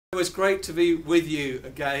It was great to be with you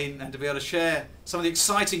again and to be able to share some of the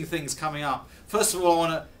exciting things coming up. First of all, I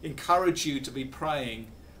want to encourage you to be praying.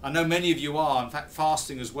 I know many of you are, in fact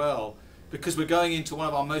fasting as well, because we're going into one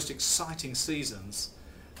of our most exciting seasons.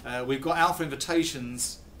 We've got Alpha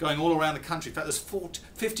invitations going all around the country. In fact, there's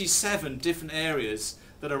 57 different areas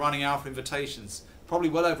that are running Alpha invitations. Probably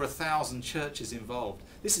well over 1,000 churches involved.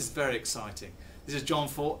 This is very exciting. This is John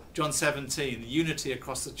 17, the unity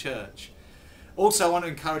across the church. Also, I want to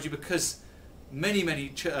encourage you because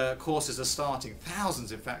many courses are starting,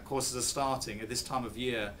 thousands in fact courses are starting at this time of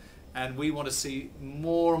year, and we want to see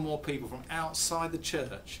more and more people from outside the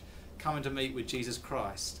church coming to meet with Jesus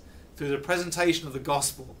Christ through the presentation of the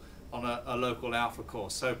gospel on a local Alpha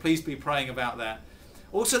course. So please be praying about that.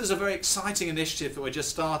 Also, there's a very exciting initiative that we're just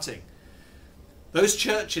starting. Those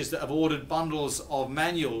churches that have ordered bundles of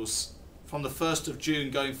manuals from the 1st of June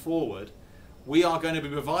going forward, we are going to be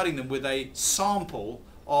providing them with a sample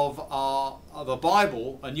of a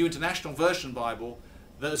Bible, a New International Version Bible,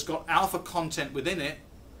 that has got Alpha content within it,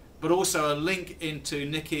 but also a link into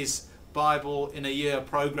Nikki's Bible in a Year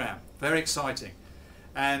program. Very exciting.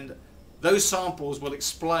 And those samples will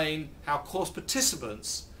explain how course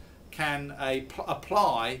participants can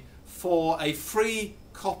apply for a free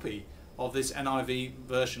copy of this NIV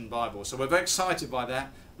version Bible. So we're very excited by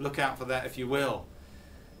that. Look out for that if you will.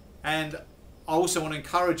 And I also want to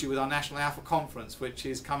encourage you with our National Alpha Conference, which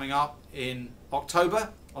is coming up in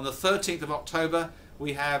October. On the 13th of October,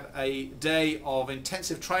 we have a day of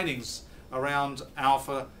intensive trainings around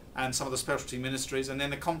Alpha and some of the specialty ministries, and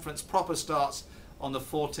then the conference proper starts on the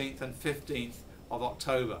 14th and 15th of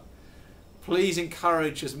October. Please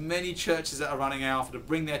encourage as many churches that are running Alpha to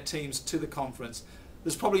bring their teams to the conference.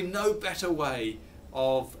 There's probably no better way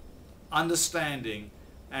of understanding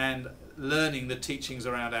and learning the teachings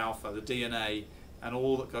around Alpha, the DNA, and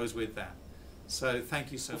all that goes with that. So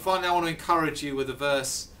thank you so much. Finally, I want to encourage you with a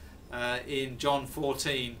verse in John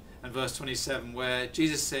 14 and verse 27, where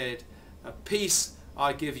Jesus said, "Peace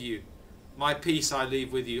I give you, my peace I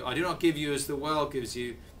leave with you. I do not give you as the world gives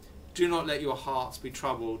you. Do not let your hearts be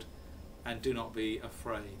troubled, and do not be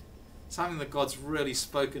afraid." Something that God's really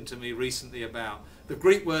spoken to me recently about. The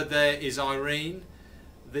Greek word there is irene.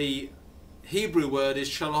 The Hebrew word is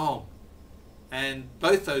shalom. And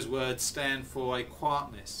both those words stand for a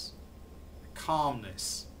quietness, a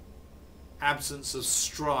calmness, absence of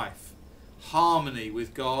strife, harmony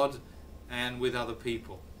with God and with other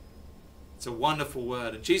people. It's a wonderful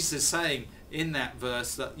word. And Jesus is saying in that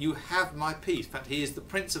verse that you have my peace. In fact, he is the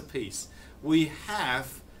Prince of Peace. We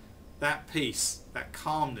have that peace, that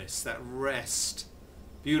calmness, that rest.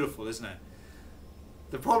 Beautiful, isn't it?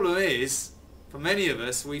 The problem is, for many of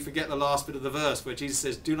us, we forget the last bit of the verse where Jesus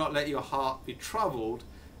says, "Do not let your heart be troubled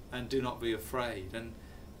and do not be afraid." And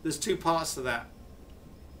there's two parts to that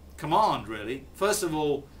command, really. First of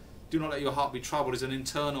all, do not let your heart be troubled is an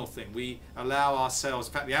internal thing. We allow ourselves,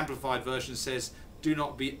 in fact the Amplified Version says, do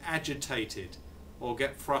not be agitated or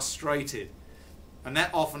get frustrated. And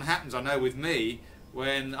that often happens, I know with me,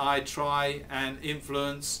 when I try and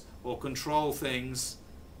influence or control things,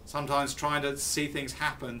 sometimes trying to see things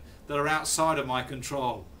happen that are outside of my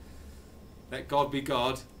control. Let God be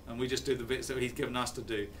God, and we just do the bits that he's given us to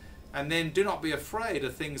do. And then do not be afraid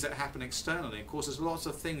of things that happen externally. Of course, there's lots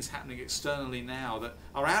of things happening externally now that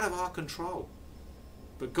are out of our control.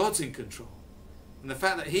 But God's in control. And the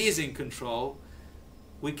fact that he is in control,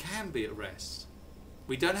 we can be at rest.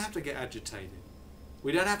 We don't have to get agitated.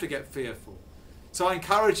 We don't have to get fearful. So I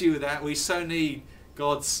encourage you with that. We so need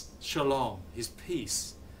God's shalom, his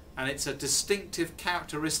peace. And it's a distinctive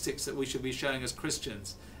characteristics that we should be showing as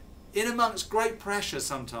Christians. In amongst great pressure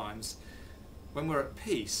sometimes, when we're at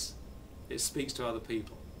peace, it speaks to other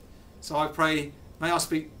people. So I pray, may I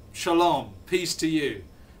speak shalom, peace to you,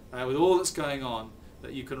 with all that's going on,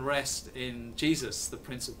 that you can rest in Jesus, the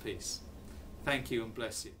Prince of Peace. Thank you and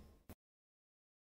bless you.